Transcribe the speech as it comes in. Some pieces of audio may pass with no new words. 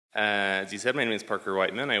As you said, my name is Parker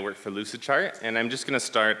Wightman. I work for Lucidchart, and I'm just going to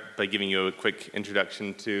start by giving you a quick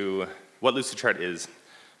introduction to what Lucidchart is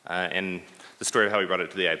and the story of how we brought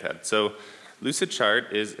it to the iPad. So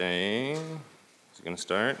Lucidchart is a, is it going to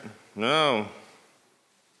start? No.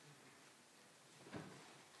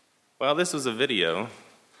 Well, this was a video.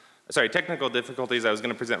 Sorry, technical difficulties. I was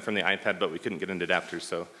going to present from the iPad, but we couldn't get an adapter,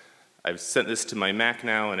 so I've sent this to my Mac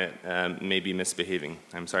now, and it may be misbehaving.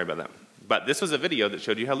 I'm sorry about that. But this was a video that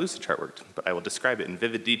showed you how Lucidchart worked, but I will describe it in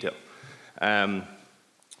vivid detail.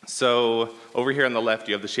 So over here on the left,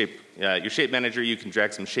 you have the shape, your shape manager. You can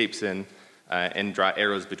drag some shapes in and draw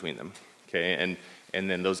arrows between them. Okay, and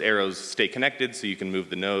then those arrows stay connected, so you can move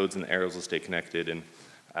the nodes, and the arrows will stay connected. And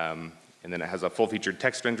then it has a full-featured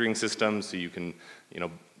text rendering system, so you can,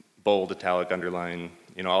 bold, italic, underline,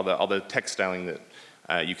 all the text styling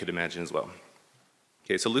that you could imagine as well.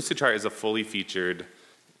 Okay, so Lucidchart is a fully featured,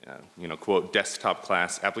 quote, desktop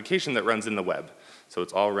class application that runs in the web. So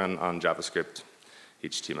it's all run on JavaScript,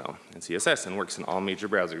 HTML, and CSS, and works in all major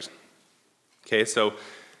browsers. Okay, so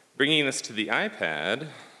bringing this to the iPad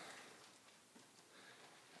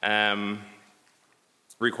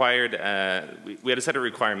required, we had a set of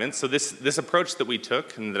requirements. So this approach that we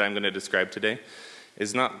took and that I'm going to describe today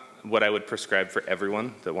is not what I would prescribe for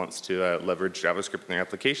everyone that wants to leverage JavaScript in their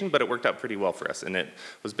application, but it worked out pretty well for us, and it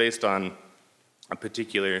was based on a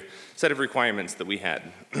particular set of requirements that we had.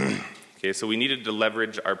 Okay, so we needed to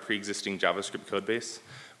leverage our pre-existing JavaScript code base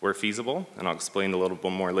where feasible, and I'll explain a little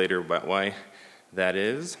bit more later about why that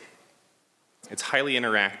is. It's highly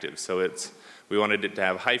interactive, so we wanted it to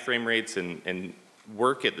have high frame rates and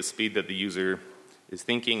work at the speed that the user is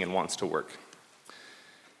thinking and wants to work.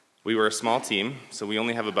 We were a small team, so we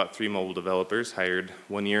only have about 3 mobile developers hired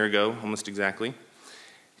 1 year ago, almost exactly,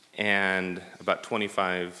 and about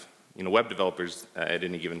 25 web developers at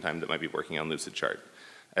any given time that might be working on Lucidchart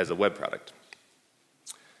as a web product.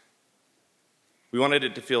 We wanted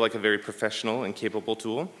it to feel like a very professional and capable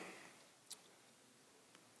tool.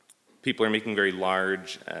 People are making very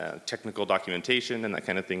large technical documentation and that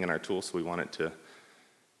kind of thing in our tool, so we want it to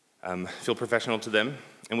feel professional to them.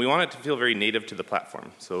 And we want it to feel very native to the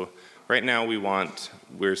platform. So right now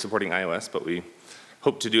we're supporting iOS, but we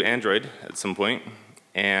hope to do Android at some point.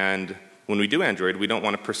 And when we do Android, we don't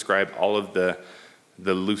want to prescribe all of the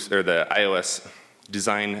iOS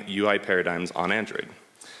design UI paradigms on Android.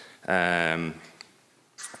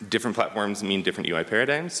 Different platforms mean different UI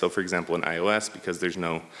paradigms. So for example, in iOS, because there's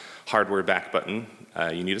no hardware back button,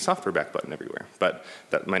 you need a software back button everywhere. But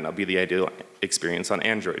that might not be the ideal experience on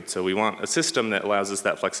Android. So we want a system that allows us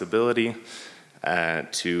that flexibility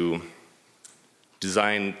to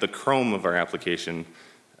design the Chrome of our application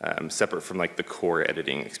separate from like the core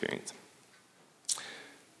editing experience.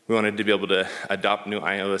 We wanted to be able to adopt new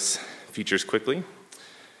iOS features quickly.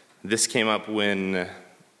 This came up when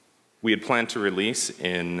we had planned to release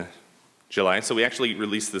in July. So we actually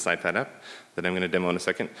released this iPad app that I'm going to demo in a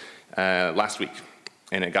second last week.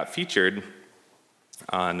 And it got featured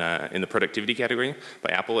on, in the productivity category by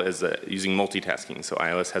Apple as using multitasking. So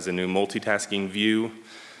iOS has a new multitasking view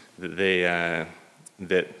that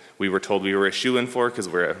that we were told we were a shoo-in for because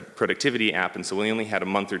we're a productivity app, and so we only had a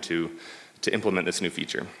month or two to implement this new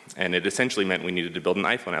feature. And it essentially meant we needed to build an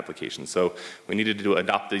iPhone application. So we needed to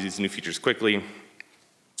adopt these new features quickly,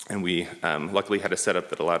 and we luckily had a setup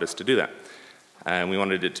that allowed us to do that. And we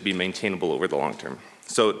wanted it to be maintainable over the long term.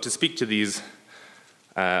 So to speak to these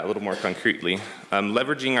a little more concretely,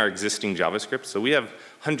 leveraging our existing JavaScript. So we have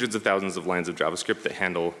hundreds of thousands of lines of JavaScript that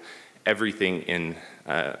handle everything in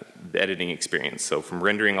the editing experience. So from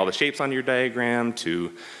rendering all the shapes on your diagram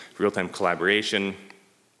to real-time collaboration,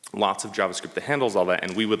 lots of JavaScript that handles all that,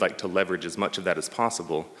 and we would like to leverage as much of that as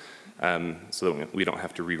possible so that we don't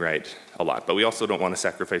have to rewrite a lot. But we also don't want to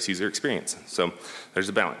sacrifice user experience. So there's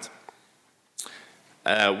a balance.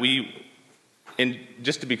 And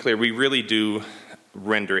just to be clear, we really do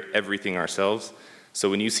render everything ourselves. So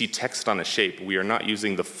when you see text on a shape, we are not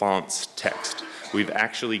using the font's text. We've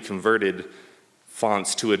actually converted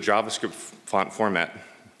fonts to a JavaScript font format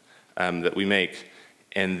that we make,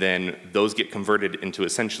 and then those get converted into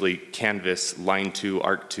essentially Canvas, Line 2,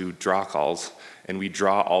 Arc 2 draw calls, and we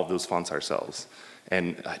draw all of those fonts ourselves.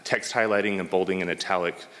 And text highlighting and bolding and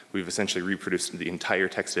italic, we've essentially reproduced the entire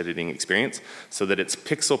text editing experience so that it's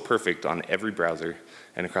pixel perfect on every browser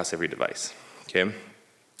and across every device, okay?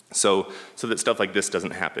 So that stuff like this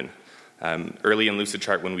doesn't happen. Early in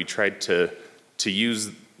Lucidchart, when we tried to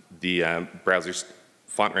use the browser's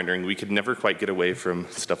font rendering, we could never quite get away from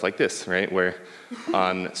stuff like this, right? Where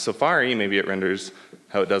on Safari, maybe it renders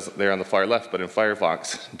how it does there on the far left, but in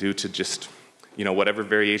Firefox, due to just whatever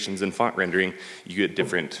variations in font rendering, you get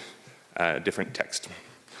different text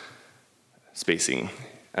spacing.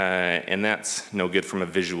 And that's no good from a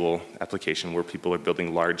visual application where people are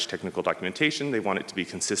building large technical documentation. They want it to be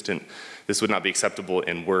consistent. This would not be acceptable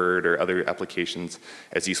in Word or other applications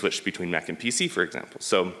as you switch between Mac and PC, for example.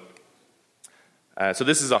 So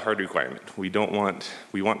this is a hard requirement. We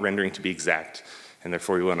want rendering to be exact, and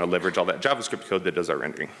therefore we want to leverage all that JavaScript code that does our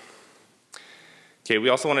rendering. Okay, we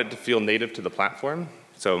also want it to feel native to the platform.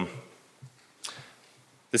 So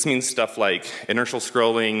this means stuff like inertial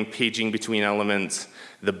scrolling, paging between elements,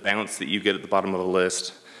 the bounce that you get at the bottom of a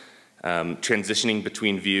list, transitioning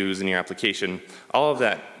between views in your application. All of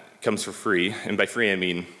that comes for free, and by free I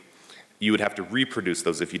mean you would have to reproduce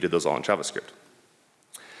those if you did those all in JavaScript.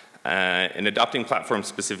 And adopting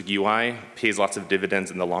platform-specific UI pays lots of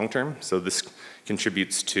dividends in the long term, so this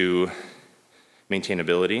contributes to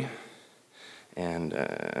maintainability. And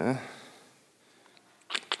sorry,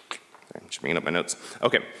 I'm just bringing up my notes.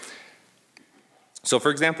 Okay, so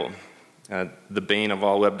for example, the bane of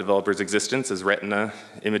all web developers' existence is Retina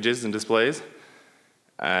images and displays.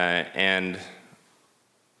 And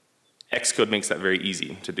Xcode makes that very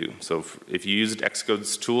easy to do. So if you used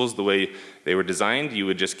Xcode's tools the way they were designed, you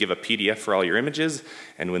would just give a PDF for all your images.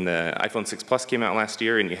 And when the iPhone 6 Plus came out last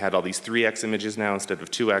year and you had all these 3x images now instead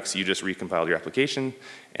of 2x, you just recompiled your application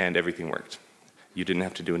and everything worked. You didn't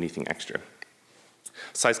have to do anything extra.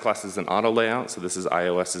 Size class is an auto layout, so this is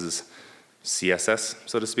iOS's CSS,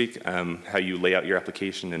 so to speak, how you lay out your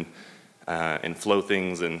application and flow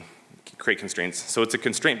things and create constraints. So it's a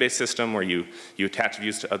constraint-based system where you attach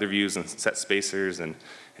views to other views and set spacers and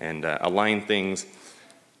align things.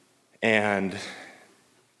 And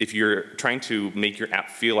if you're trying to make your app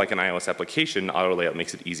feel like an iOS application, auto layout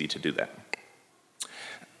makes it easy to do that.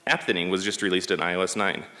 App thinning was just released in iOS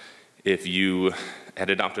 9. If you had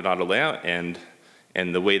adopted auto layout and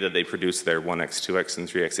the way that they produce their 1x, 2x, and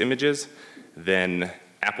 3x images, then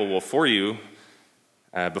Apple will, for you,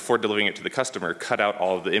 before delivering it to the customer, cut out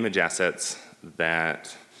all of the image assets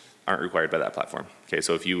that aren't required by that platform. Okay,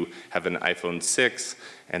 so if you have an iPhone 6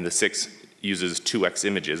 and the 6 uses 2x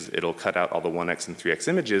images, it'll cut out all the 1x and 3x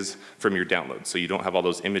images from your download, so you don't have all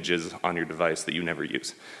those images on your device that you never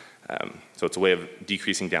use. So it's a way of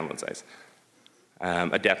decreasing download size.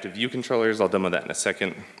 Adaptive view controllers, I'll demo that in a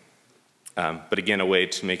second. But again, a way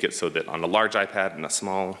to make it so that on a large iPad and a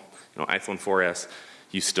small iPhone 4S,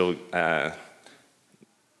 you still,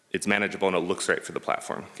 it's manageable and it looks right for the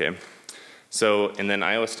platform, okay? So, and then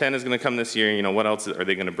iOS 10 is gonna come this year. What else are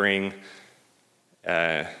they gonna bring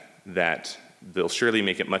that they'll surely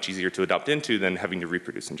make it much easier to adopt into than having to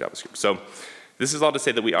reproduce in JavaScript. So this is all to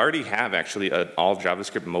say that we already have actually an all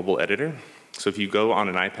JavaScript mobile editor. So if you go on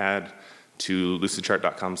an iPad to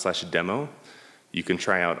lucidchart.com/demo, you can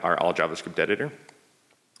try out our all JavaScript editor.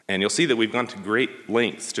 And you'll see that we've gone to great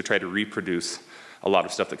lengths to try to reproduce a lot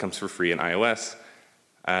of stuff that comes for free in iOS.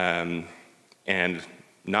 And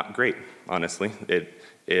not great, honestly.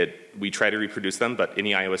 We try to reproduce them, but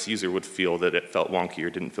any iOS user would feel that it felt wonky or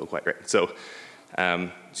didn't feel quite right. So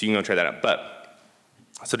you can go try that out.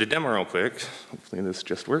 So to demo real quick, hopefully this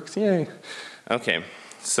just works, yay. Okay,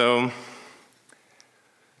 so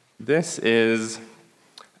this is,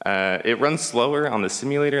 it runs slower on the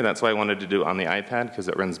simulator. That's why I wanted to do it on the iPad, because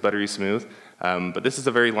it runs buttery smooth. But this is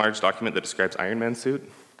a very large document that describes Iron Man's suit.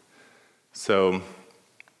 So,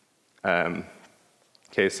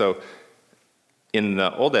 okay, so in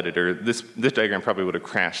the old editor, this diagram probably would have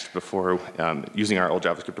crashed before using our old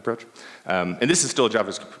JavaScript approach. And this is still a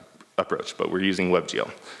JavaScript approach, but we're using WebGL,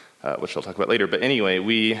 which I'll talk about later. But anyway,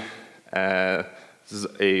 this is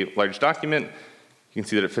a large document. You can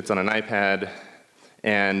see that it fits on an iPad.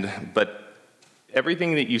 But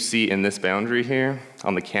everything that you see in this boundary here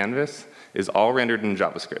on the canvas is all rendered in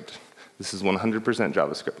JavaScript. This is 100%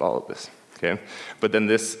 JavaScript, all of this, okay? But then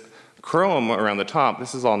this Chrome around the top,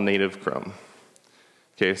 this is all native Chrome.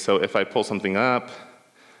 Okay, so if I pull something up,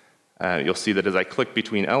 you'll see that as I click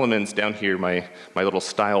between elements down here, my little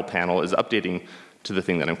style panel is updating to the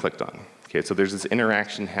thing that I'm clicked on. Okay, so there's this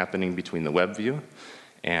interaction happening between the web view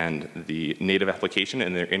and the native application,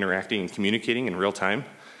 and they're interacting and communicating in real time.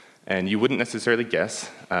 And you wouldn't necessarily guess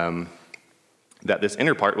that this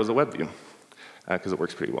inner part was a web view, because it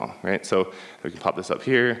works pretty well, right? So we can pop this up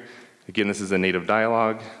here. Again, this is a native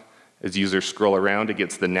dialog. As users scroll around, it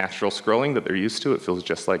gets the natural scrolling that they're used to. It feels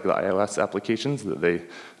just like the iOS applications that they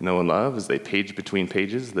know and love as they page between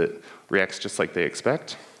pages that reacts just like they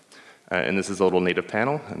expect. And this is a little native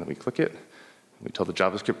panel, and then we click it. We tell the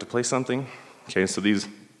JavaScript to play something. Okay, so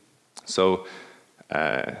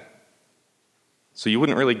So you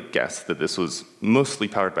wouldn't really guess that this was mostly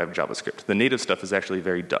powered by JavaScript. The native stuff is actually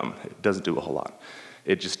very dumb. It doesn't do a whole lot.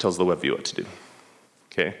 It just tells the WebView what to do.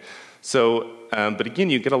 Okay? So, but again,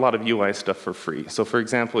 you get a lot of UI stuff for free. So for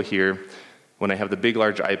example here, when I have the big,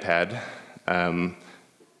 large iPad,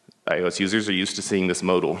 iOS users are used to seeing this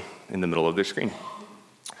modal in the middle of their screen.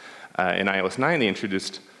 In iOS 9, they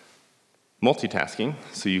introduced multitasking,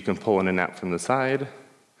 so you can pull in an app from the side.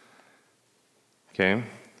 Okay?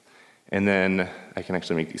 And then I can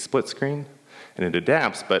actually make these split screen, and it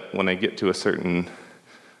adapts, but when I get to a certain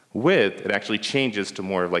width, it actually changes to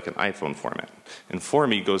more of like an iPhone format. And for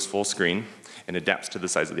me, goes full screen and adapts to the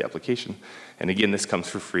size of the application. And again, this comes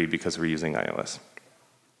for free because we're using iOS.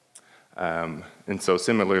 And so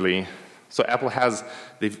similarly, so Apple has,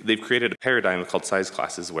 they've created a paradigm called size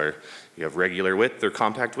classes where you have regular width or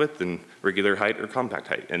compact width and regular height or compact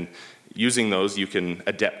height. And using those, you can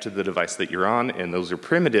adapt to the device that you're on, and those are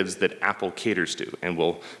primitives that Apple caters to and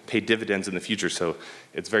will pay dividends in the future. So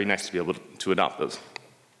it's very nice to be able to adopt those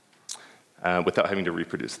without having to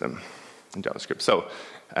reproduce them in JavaScript.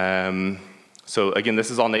 So again,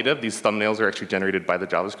 this is all native. These thumbnails are actually generated by the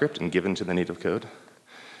JavaScript and given to the native code.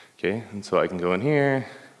 Okay, and so I can go in here.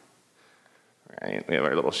 Right, we have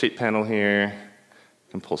our little shape panel here.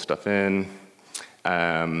 We can pull stuff in,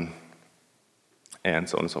 and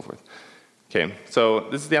so on and so forth. Okay, so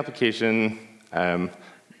this is the application.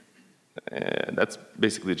 That's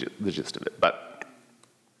basically the gist of it. But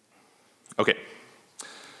okay,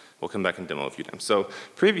 we'll come back and demo a few times. So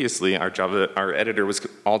previously, our editor was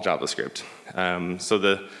all JavaScript. So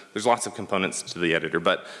there's lots of components to the editor,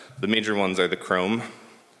 but the major ones are the Chrome,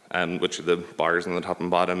 which are the bars on the top and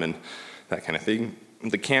bottom and that kind of thing.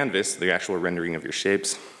 The canvas, the actual rendering of your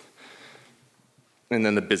shapes. And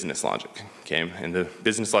then the business logic, okay? And the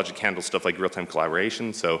business logic handles stuff like real-time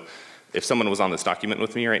collaboration. So if someone was on this document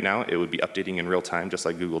with me right now, it would be updating in real time, just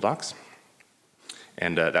like Google Docs.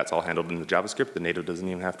 And that's all handled in the JavaScript. The native doesn't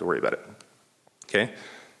even have to worry about it. Okay?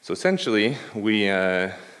 So essentially,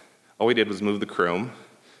 all we did was move the Chrome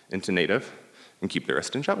into native and keep the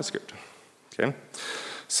rest in JavaScript. Okay?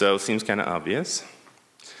 So seems kind of obvious.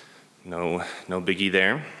 No biggie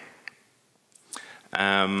there.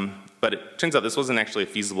 But it turns out this wasn't actually a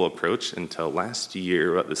feasible approach until last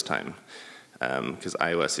year about this time, because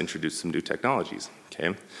iOS introduced some new technologies.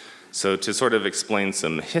 Okay? So to sort of explain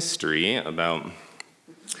some history about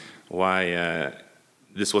why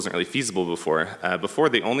this wasn't really feasible before. Before,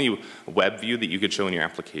 the only web view that you could show in your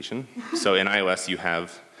application, so in iOS you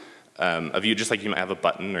have a view just like you might have a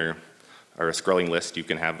button or a scrolling list, you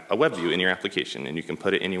can have a web view in your application, and you can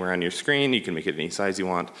put it anywhere on your screen, you can make it any size you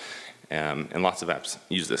want, and lots of apps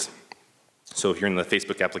use this. So if you're in the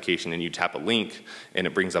Facebook application and you tap a link and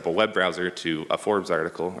it brings up a web browser to a Forbes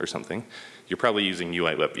article or something, you're probably using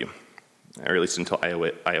UiWebView, or at least until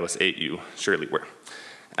iOS 8 you surely were.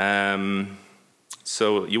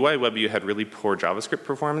 So UiWebView had really poor JavaScript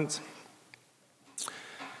performance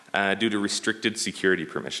due to restricted security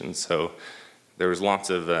permissions. So there was lots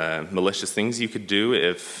of malicious things you could do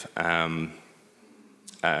if, in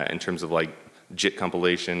terms of like JIT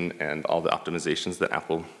compilation and all the optimizations that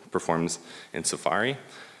Apple performs in Safari.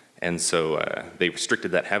 And so they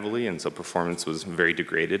restricted that heavily, and so performance was very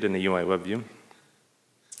degraded in the UiWebView.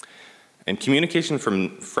 And communication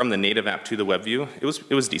from the native app to the WebView,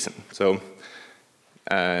 it was decent. So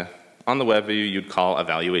on the WebView, you'd call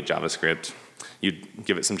evaluate JavaScript. You'd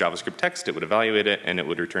give it some JavaScript text, it would evaluate it, and it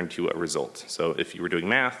would return to a result. So if you were doing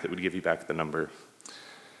math, it would give you back the number,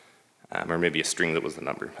 or maybe a string that was the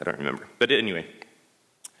number. I don't remember. But anyway,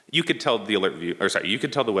 you could tell the you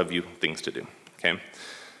could tell the WebView things to do. Okay.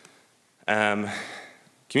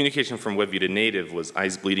 Communication from WebView to native was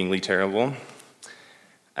eyes-bleedingly terrible.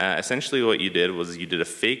 Essentially what you did was you did a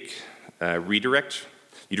fake redirect.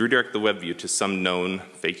 You'd redirect the WebView to some known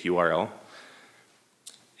fake URL.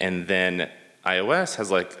 And then iOS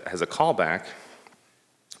has a callback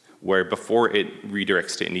where before it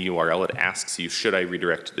redirects to any URL, it asks you, should I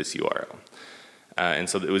redirect to this URL? And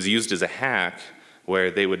so it was used as a hack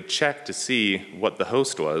where they would check to see what the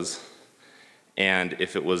host was, and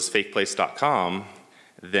if it was fakeplace.com,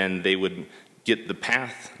 then they would get the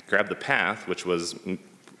path, grab the path, which was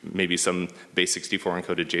maybe some base64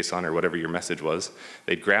 encoded JSON or whatever your message was.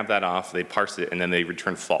 They'd grab that off, they'd parse it, and then they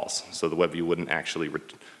return false. So the WebView wouldn't actually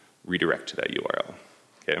redirect to that URL.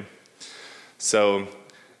 Okay? So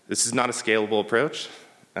this is not a scalable approach,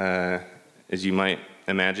 as you might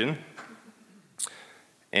imagine.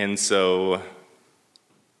 And so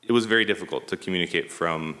it was very difficult to communicate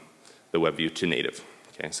from the WebView to native.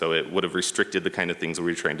 Okay? So it would have restricted the kind of things we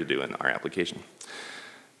were trying to do in our application.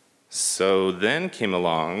 So then came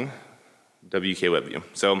along WKWebView.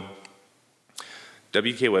 So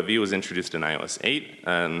WKWebView was introduced in iOS 8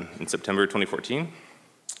 in September 2014.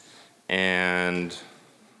 And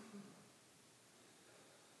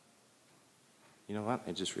you know what?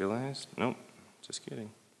 I just realized. Nope, just kidding.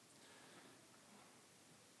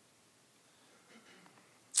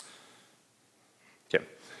 Okay.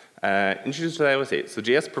 Introduced with iOS 8. So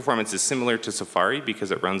JS performance is similar to Safari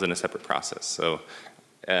because it runs in a separate process. So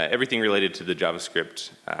everything related to the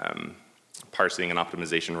JavaScript parsing and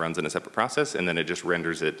optimization runs in a separate process, and then it just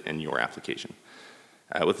renders it in your application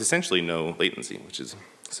with essentially no latency, which is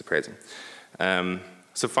surprising.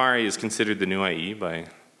 Safari is considered the new IE by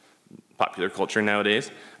popular culture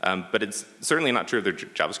nowadays, but it's certainly not true of their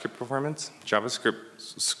JavaScript performance.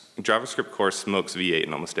 JavaScript Core smokes V8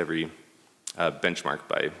 in almost every benchmark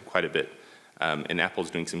by quite a bit, and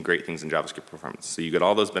Apple's doing some great things in JavaScript performance. So you get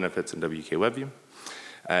all those benefits in WKWebView.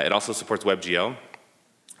 It also supports WebGL.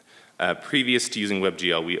 Previous to using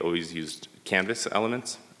WebGL, we always used canvas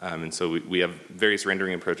elements, and so we have various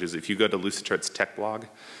rendering approaches. If you go to Lucidchart's tech blog,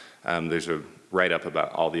 there's a write-up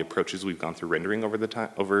about all the approaches we've gone through rendering over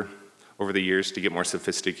the years to get more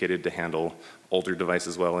sophisticated to handle older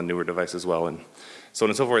devices well and newer devices well, and so on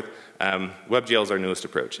and so forth. WebGL is our newest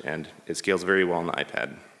approach, and it scales very well on the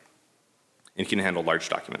iPad. And can handle large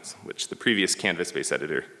documents, which the previous canvas-based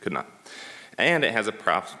editor could not. And it has a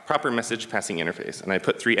proper message passing interface. And I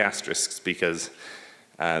put 3 asterisks because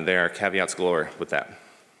there are caveats galore with that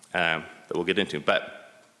that we'll get into.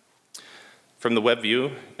 But from the web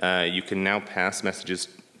view, you can now pass messages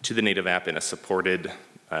to the native app in a supported,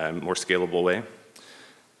 more scalable way.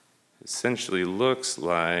 Essentially looks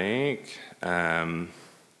like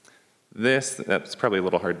this. That's probably a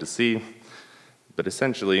little hard to see, but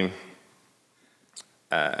essentially,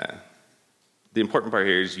 the important part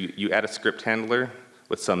here is you add a script handler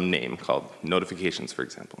with some name called notifications, for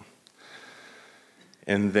example.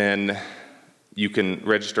 And then you can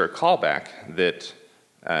register a callback that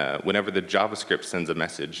whenever the JavaScript sends a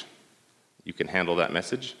message, you can handle that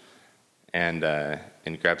message and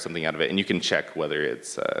grab something out of it. And you can check whether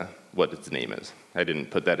it's what its name is. I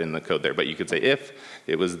didn't put that in the code there, but you could say if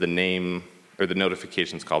it was the name or the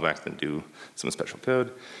notifications callback, then do some special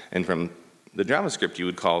code. And from the JavaScript, you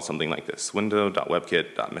would call something like this: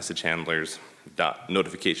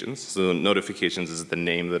 window.webkit.messagehandlers.notifications. So notifications is the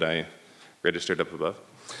name that I registered up above.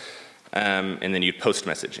 And then you'd post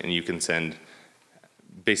message, and you can send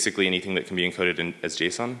basically anything that can be encoded as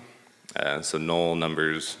JSON. So null,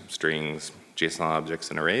 numbers, strings, JSON objects,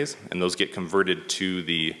 and arrays. And those get converted to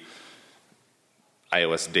the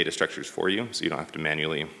iOS data structures for you, so you don't have to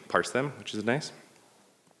manually parse them, which is nice.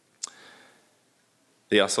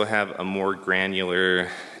 They also have a more granular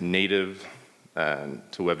native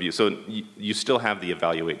to WebView. So you still have the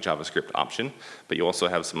evaluate JavaScript option, but you also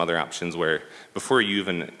have some other options where before you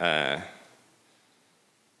even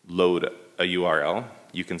load a URL,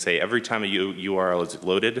 you can say every time a URL is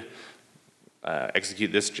loaded,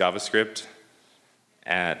 execute this JavaScript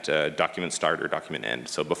at document start or document end.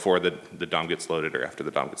 So before the DOM gets loaded or after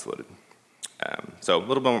the DOM gets loaded. So a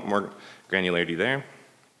little bit more granularity there.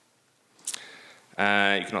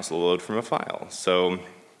 You can also load from a file. So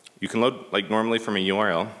you can load like normally from a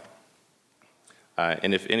URL.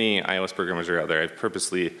 And if any iOS programmers are out there, I've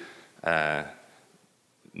purposely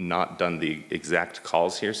not done the exact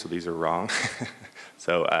calls here, so these are wrong.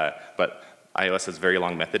 So, but iOS has very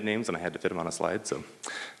long method names, and I had to fit them on a slide, so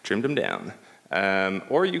trimmed them down.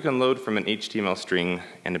 Or you can load from an HTML string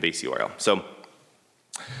and a base URL.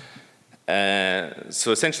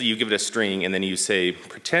 So essentially you give it a string and then you say,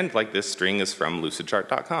 pretend like this string is from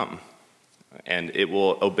lucidchart.com. And it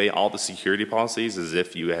will obey all the security policies as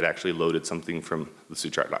if you had actually loaded something from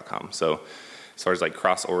lucidchart.com. So as far as like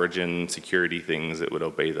cross-origin security things, it would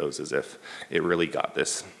obey those as if it really got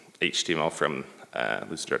this HTML from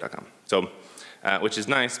lucidchart.com. So, which is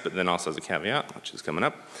nice, but then also has a caveat, which is coming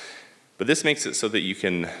up. But this makes it so that you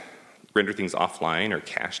can render things offline or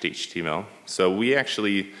cached HTML. So we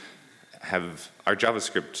actually have our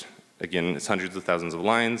JavaScript, again, it's hundreds of thousands of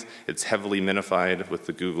lines. It's heavily minified with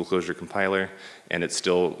the Google Closure compiler, and it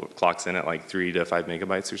still clocks in at like 3 to 5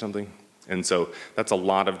 megabytes or something. And so that's a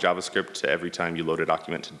lot of JavaScript every time you load a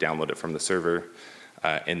document to download it from the server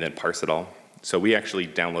and then parse it all. So we actually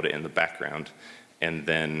download it in the background and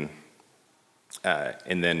then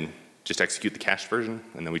just execute the cached version,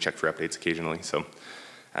 and then we check for updates occasionally. So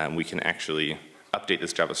we can actually update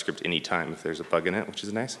this JavaScript anytime if there's a bug in it, which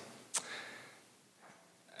is nice.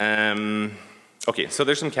 Okay, so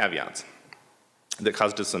there's some caveats that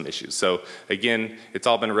caused us some issues. So again, it's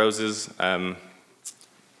all been roses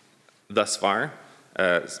thus far.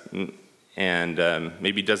 and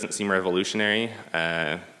maybe doesn't seem revolutionary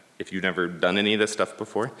if you've never done any of this stuff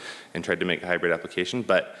before and tried to make a hybrid application,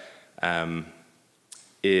 but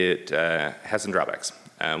it has some drawbacks.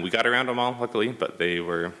 We got around them all, luckily, but they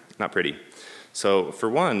were not pretty. So for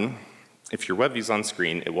one, if your web view's on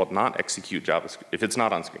screen, it will not execute JavaScript. If it's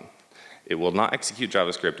not on screen, it will not execute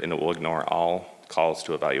JavaScript, and it will ignore all calls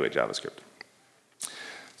to evaluate JavaScript.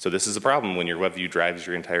 So this is a problem when your web view drives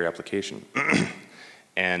your entire application.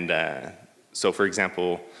 And so for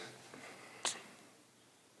example,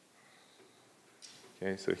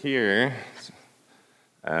 okay, so here,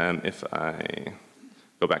 if I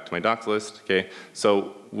go back to my docs list, okay,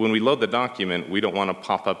 so when we load the document, we don't want to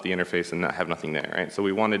pop up the interface and not have nothing there, right? So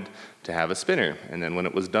we wanted to have a spinner, and then when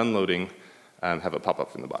it was done loading, have it pop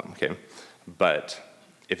up from the bottom, okay? But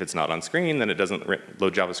if it's not on screen, then it doesn't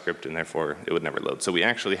load JavaScript, and therefore it would never load. So we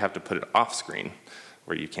actually have to put it off screen,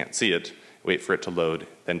 where you can't see it, wait for it to load,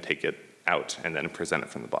 then take it out, and then present it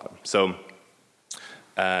from the bottom. So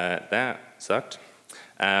that sucked.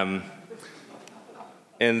 And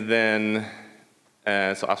then,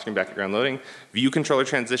 so off-screen background loading. View controller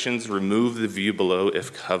transitions remove the view below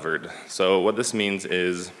if covered. So what this means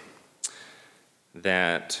is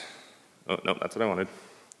that, oh, no, that's what I wanted.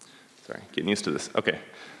 Sorry, getting used to this. Okay,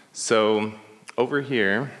 so over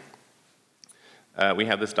here, we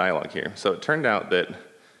have this dialog here. So it turned out that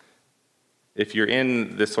if you're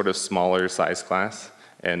in this sort of smaller size class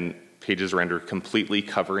and pages render completely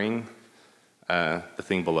covering the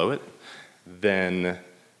thing below it, then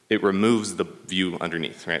it removes the view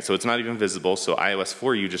underneath, right? So it's not even visible, so iOS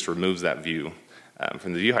for you just removes that view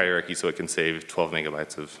from the view hierarchy so it can save 12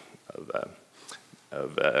 megabytes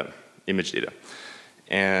of image data.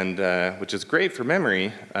 And which is great for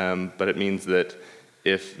memory, but it means that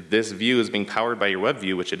if this view is being powered by your web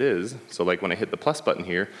view, which it is, so like when I hit the plus button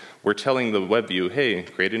here, we're telling the web view, hey,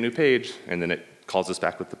 create a new page, and then it calls us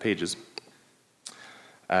back with the pages.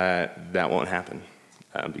 That won't happen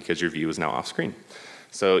because your view is now off screen.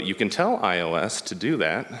 So you can tell iOS to do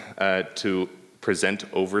that, to present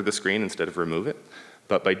over the screen instead of remove it.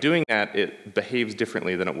 But by doing that, it behaves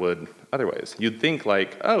differently than it would otherwise. You'd think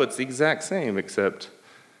like, oh, it's the exact same, except,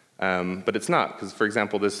 but it's not. Because for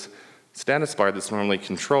example, this status bar that's normally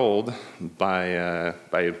controlled by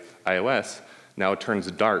iOS, now it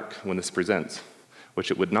turns dark when this presents,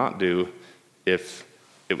 which it would not do if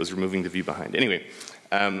it was removing the view behind. Anyway,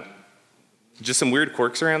 just some weird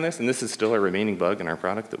quirks around this, and this is still a remaining bug in our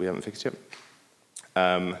product that we haven't fixed yet.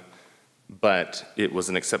 But it was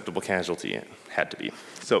an acceptable casualty, it had to be.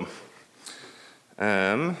 So,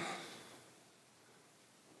 hey,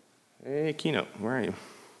 Keynote, where are you?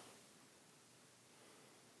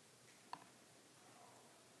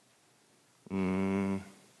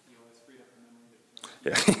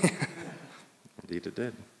 Yeah, indeed it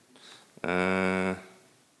did. Wow,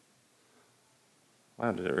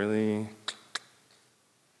 did it really?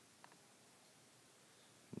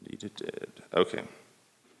 Indeed it did. Okay.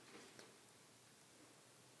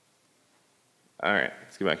 All right,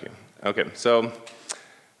 let's get back here. Okay, so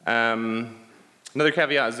another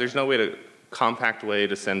caveat is there's no way to compact way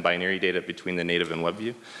to send binary data between the native and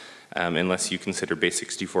WebView unless you consider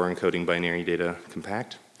base64 encoding binary data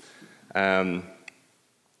compact.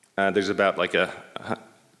 There's about like it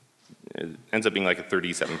ends up being like a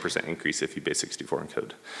 37% increase if you base64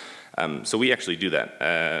 encode. So we actually do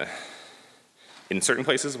that in certain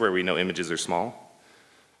places where we know images are small.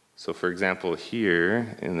 So for example,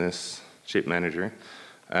 here in this shape manager,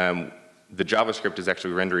 the JavaScript is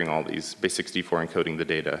actually rendering all these, base64 encoding the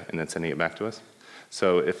data and then sending it back to us.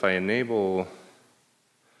 So if I enable,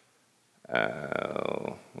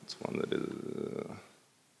 what's one that is,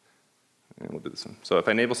 we'll do this one. So if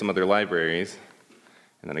I enable some other libraries,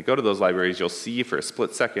 and then I go to those libraries, you'll see for a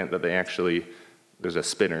split second that they actually, there's a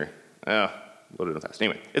spinner. Oh, loaded in fast.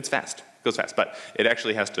 Anyway, it's fast, it goes fast, but it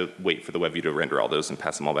actually has to wait for the WebView to render all those and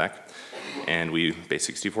pass them all back. And we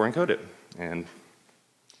base64 encode it, and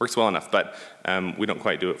works well enough, but we don't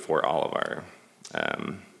quite do it for all of our,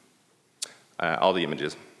 all the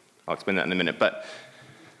images. I'll explain that in a minute, but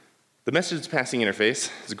the message passing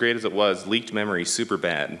interface, as great as it was, leaked memory super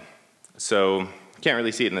bad. So, can't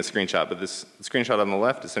really see it in the screenshot, but this screenshot on the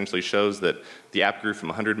left essentially shows that the app grew from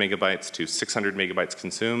 100 megabytes to 600 megabytes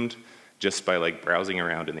consumed just by like browsing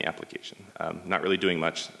around in the application. Not really doing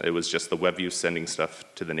much. It was just the WebView sending stuff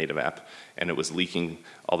to the native app, and it was leaking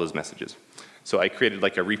all those messages. So I created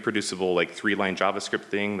like a reproducible like 3-line JavaScript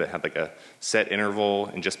thing that had like a set interval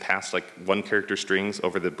and just passed like 1-character strings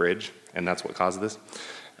over the bridge, and that's what caused this.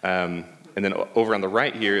 And then over on the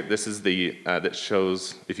right here, this is the, that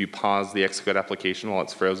shows if you pause the Xcode application while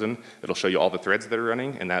it's frozen, it'll show you all the threads that are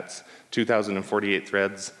running, and that's 2,048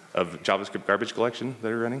 threads of JavaScript garbage collection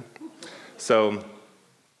that are running. So,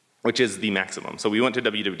 which is the maximum. So we went to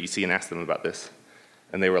WWDC and asked them about this.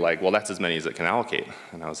 And they were like, well, that's as many as it can allocate.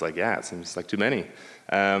 And I was like, yeah, it seems like too many.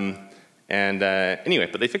 Anyway,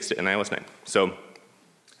 but they fixed it in iOS 9. So,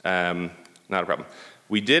 not a problem.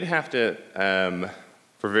 We did have to,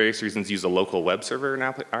 for various reasons, use a local web server in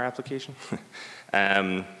our application.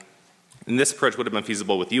 And this approach would have been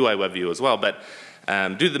feasible with UI-WebView as well, but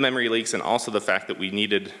due to the memory leaks and also the fact that we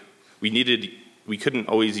couldn't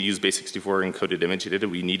always use base64 encoded image data,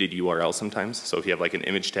 we needed URL sometimes. So if you have like an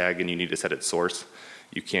image tag and you need to set its source,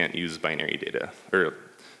 you can't use binary data, or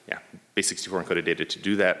yeah, base64 encoded data to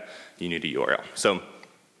do that, you need a URL. So,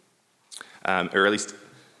 or at least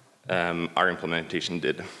our implementation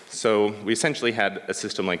did. So we essentially had a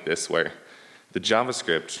system like this where the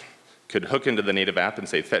JavaScript could hook into the native app and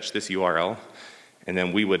say, fetch this URL, and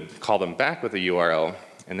then we would call them back with a URL,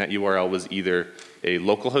 and that URL was either a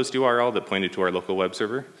localhost URL that pointed to our local web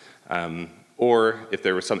server, or if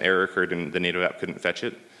there was some error occurred and the native app couldn't fetch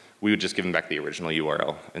it, we would just give them back the original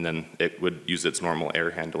URL, and then it would use its normal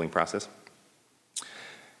error handling process.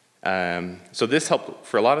 So this helped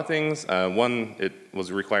for a lot of things. One, it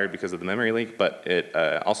was required because of the memory leak, but it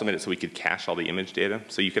also made it so we could cache all the image data.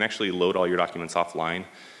 So you can actually load all your documents offline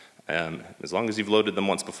as long as you've loaded them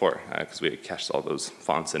once before, because we cached all those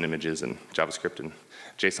fonts and images and JavaScript and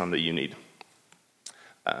JSON that you need.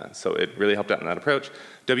 So it really helped out in that approach.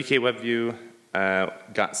 WKWebView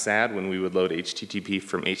got sad when we would load HTTP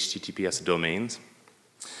from HTTPS domains.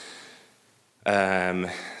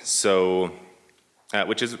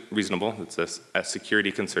 Which is reasonable. It's a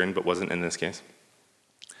security concern, but wasn't in this case.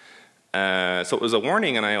 So it was a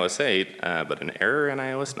warning in iOS 8, but an error in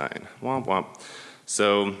iOS 9. Womp womp.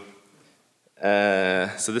 So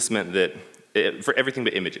this meant that for everything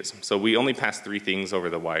but images. So we only passed 3 things over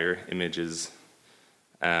the wire: images,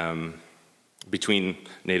 between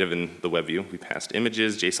native and the WebView. We passed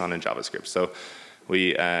images, JSON, and JavaScript. So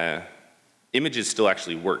we images still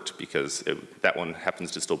actually worked because that one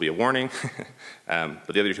happens to still be a warning,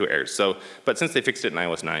 but the other 2 are errors. So, but since they fixed it in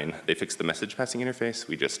iOS 9, they fixed the message passing interface.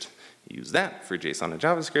 We just use that for JSON and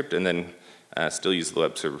JavaScript, and then still use the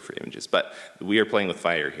web server for images. But we are playing with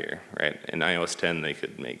fire here, right? In iOS 10, they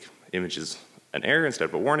could make images an error instead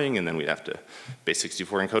of a warning, and then we'd have to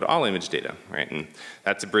base64 encode all image data, right? And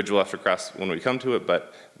that's a bridge we'll have to cross when we come to it,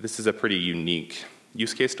 but this is a pretty unique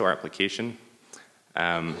use case to our application.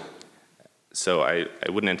 So I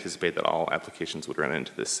wouldn't anticipate that all applications would run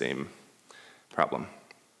into this same problem.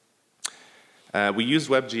 We used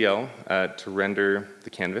WebGL to render the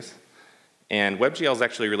canvas. And WebGL is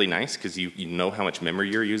actually really nice because you know how much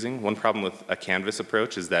memory you're using. One problem with a canvas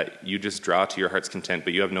approach is that you just draw to your heart's content,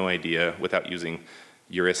 but you have no idea without using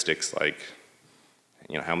heuristics like,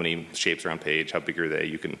 you know, how many shapes are on page, how big are they.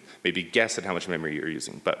 You can maybe guess at how much memory you're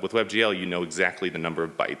using. But with WebGL, you know exactly the number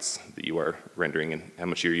of bytes that you are rendering and how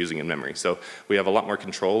much you're using in memory. So we have a lot more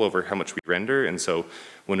control over how much we render. And so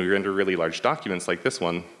when we render really large documents like this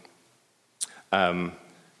one,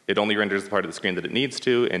 it only renders the part of the screen that it needs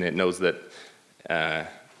to, and it knows that,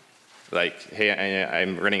 like, hey,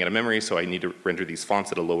 I'm running out of memory, so I need to render these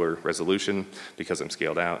fonts at a lower resolution because I'm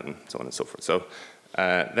scaled out, and so on and so forth. So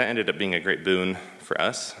that ended up being a great boon for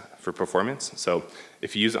us for performance. So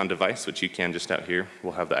if you use it on device, which you can just out here,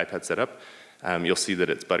 we'll have the iPad set up, you'll see that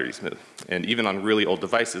it's buttery smooth. And even on really old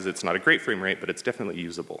devices, it's not a great frame rate, but it's definitely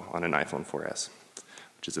usable on an iPhone 4S,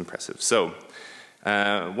 which is impressive. So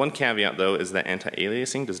one caveat, though, is that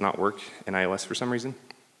anti-aliasing does not work in iOS for some reason.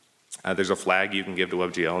 There's a flag you can give to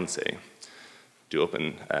WebGL and say, do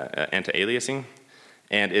open anti-aliasing.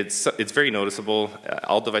 And it's very noticeable.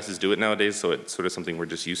 All devices do it nowadays, so it's sort of something we're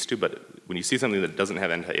just used to. But when you see something that doesn't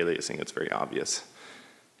have anti-aliasing, it's very obvious.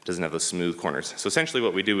 It doesn't have those smooth corners. So essentially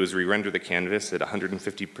what we do is we render the canvas at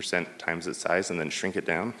 150% times its size and then shrink it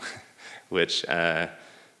down, which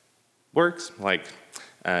works. Like,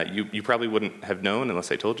 you probably wouldn't have known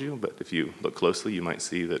unless I told you, but if you look closely, you might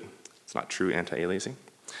see that it's not true anti-aliasing.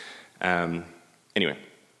 Anyway,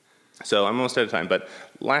 so I'm almost out of time, but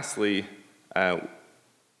lastly,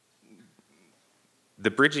 the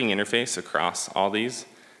bridging interface across all these,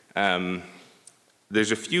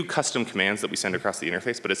 there's a few custom commands that we send across the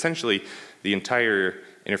interface, but essentially the entire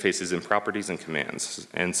interface is in properties and commands.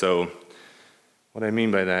 And so what I mean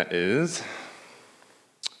by that is,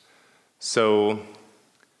 so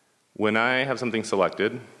when I have something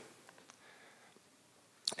selected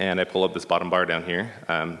and I pull up this bottom bar down here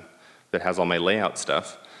that has all my layout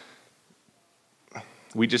stuff,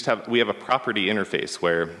 we have a property interface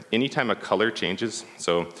where anytime a color changes,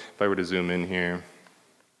 so if I were to zoom in here,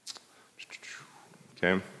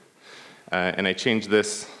 okay, and I change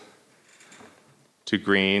this to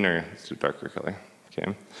green, or it's a darker color,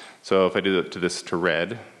 okay. So if I do this to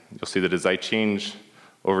red, you'll see that as I change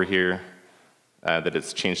over here, that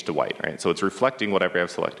it's changed to white, right? So it's reflecting whatever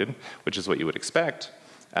I've selected, which is what you would expect.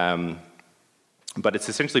 But it's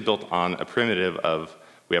essentially built on a primitive of,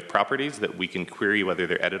 we have properties that we can query whether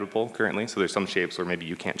they're editable currently. So there's some shapes where maybe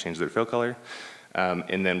you can't change their fill color.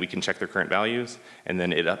 And then we can check their current values. And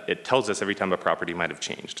then it tells us every time a property might have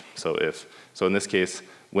changed. So in this case,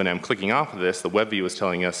 when I'm clicking off of this, the web view is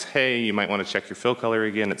telling us, hey, you might want to check your fill color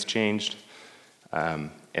again, it's changed.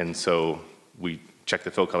 And so we check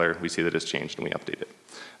the fill color, we see that it's changed, and we update it.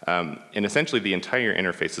 And essentially, the entire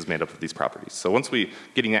interface is made up of these properties. So once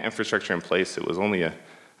getting that infrastructure in place, it was only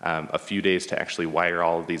a few days to actually wire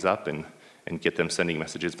all of these up and get them sending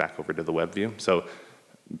messages back over to the web view. So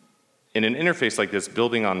in an interface like this,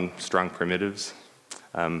 building on strong primitives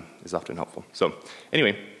is often helpful. So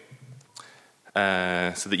anyway,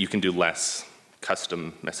 so that you can do less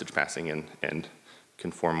custom message passing and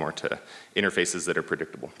conform more to interfaces that are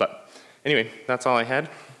predictable. But anyway, that's all I had.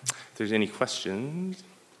 If there's any questions.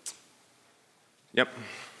 Yep.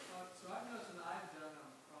 So I've noticed that I've done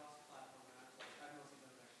cross-platform apps, like I've mostly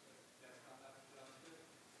done actually desktop apps with JavaScript.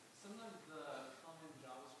 Sometimes the common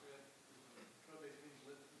JavaScript code-based things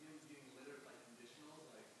begins getting littered by conditionals,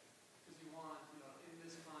 like, because you want, in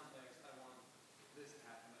this context, I want this to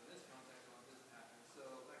happen, but in this context, I want this to happen. So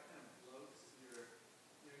that kind of bloats your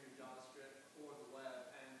JavaScript for the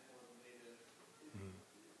web and for the native.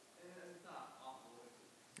 It's not awful.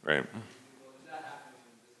 Right. Is that happening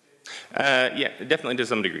in this case? Yeah, definitely to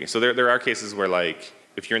some degree. So there are cases where, like,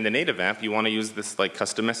 if you're in the native app, you want to use this like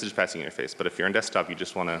custom message passing interface. But if you're on desktop, you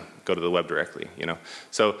just want to go to the web directly.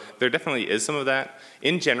 So there definitely is some of that.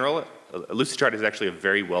 In general, Lucidchart is actually a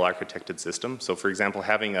very well architected system. So for example,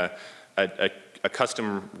 having a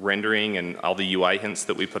custom rendering and all the UI hints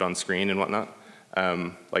that we put on screen and whatnot,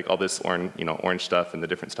 like all this orange stuff and the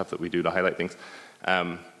different stuff that we do to highlight things.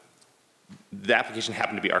 The application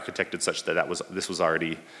happened to be architected such that this was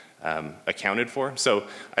already accounted for. So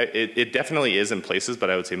it definitely is in places, but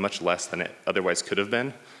I would say much less than it otherwise could have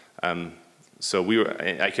been. So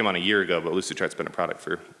I came on a year ago, but Lucidchart's been a product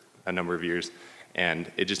for a number of years, and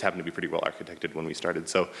it just happened to be pretty well architected when we started.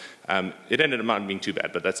 So it ended up not being too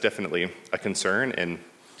bad, but that's definitely a concern, and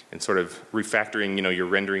sort of refactoring your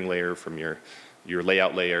rendering layer from your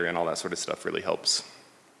layout layer and all that sort of stuff really helps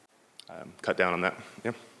cut down on that.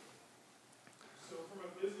 Yeah.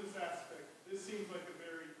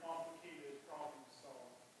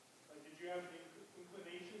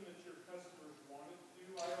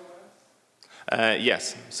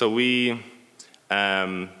 Yes. So we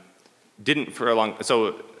didn't for a long.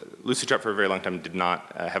 So Lucidchart for a very long time did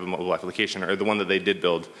not have a mobile application, or the one that they did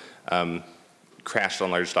build crashed on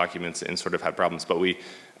large documents and sort of had problems. But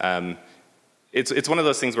it's one of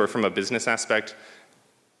those things where, from a business aspect,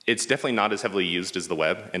 it's definitely not as heavily used as the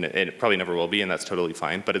web, and it probably never will be, and that's totally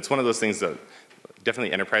fine. But it's one of those things that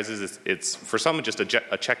definitely enterprises, it's for some just a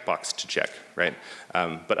checkbox to check, right?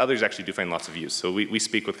 But others actually do find lots of use. So we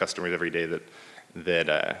speak with customers every day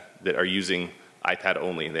that are using iPad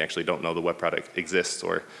only. They actually don't know the web product exists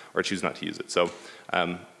or choose not to use it. So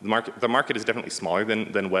the market is definitely smaller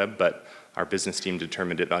than web, but our business team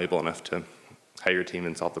determined it valuable enough to hire a team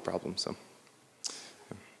and solve the problem. So.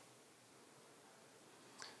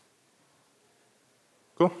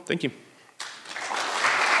 Cool, thank you.